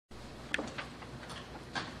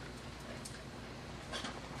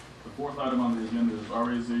fourth item on the agenda is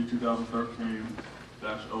REZ-2013-09.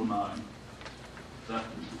 Staff,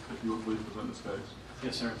 if you would please present this case.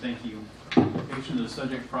 Yes, sir. Thank you. Location of the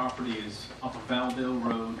subject property is off of Valdosta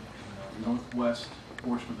Road in the northwest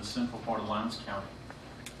portion of the central part of Lowndes County.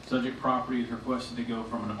 Subject property is requested to go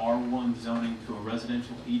from an R1 zoning to a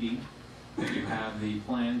residential ED. You have the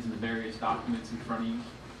plans and the various documents in front of you.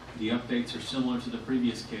 The updates are similar to the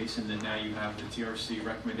previous case in that now you have the TRC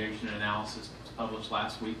recommendation and analysis that was published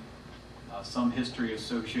last week. Some history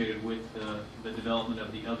associated with the development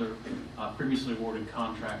of the other previously awarded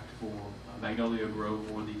contract for Magnolia Grove,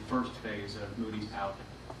 or the first phase of Moody's out.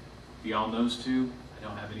 Beyond those two, I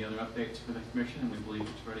don't have any other updates for the commission, and we believe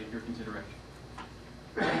it's ready for your consideration.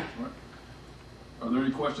 All right. Are there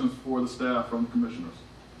any questions for the staff from the commissioners?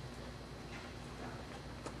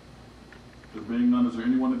 There being none, is there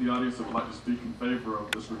anyone in the audience that would like to speak in favor of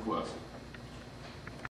this request?